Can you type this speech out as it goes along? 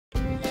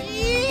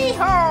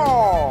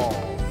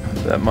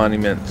That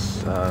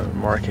monument's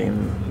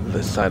marking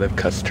the site of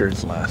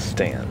Custer's last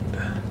stand.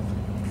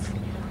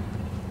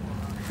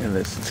 And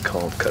this is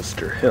called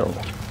Custer Hill.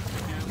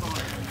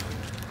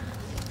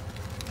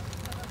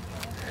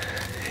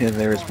 And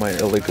there's my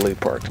illegally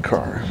parked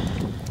car.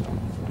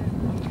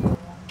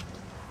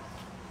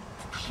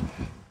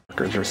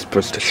 Markers are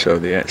supposed to show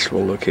the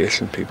actual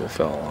location people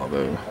fell,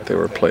 although they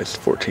were placed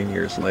 14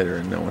 years later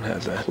and no one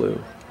has a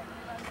clue.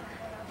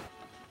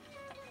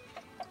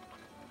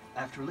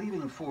 After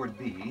leaving Fort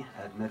B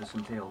at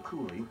Medicine Tail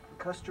Coulee,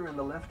 Custer and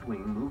the left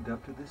wing moved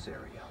up to this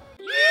area.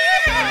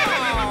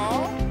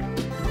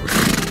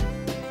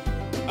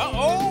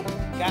 Uh-oh!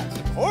 Got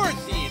some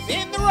horses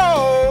in the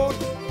road!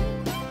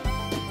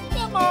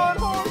 Come on,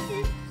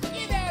 horses!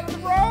 Get out of the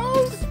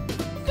road!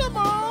 Come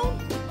on!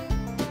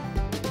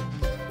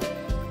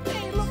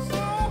 Hey, look,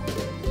 Paul!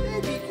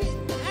 They be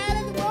getting out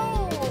of the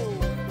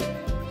road!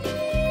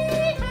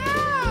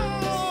 Yeehaw!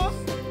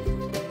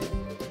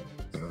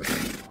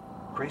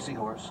 Crazy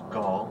Horse,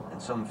 Gall,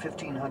 and some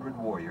 1,500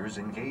 warriors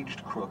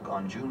engaged Crook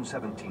on June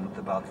 17th,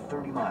 about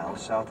 30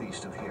 miles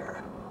southeast of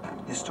here.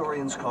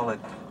 Historians call it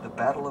the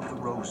Battle of the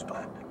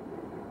Rosebud.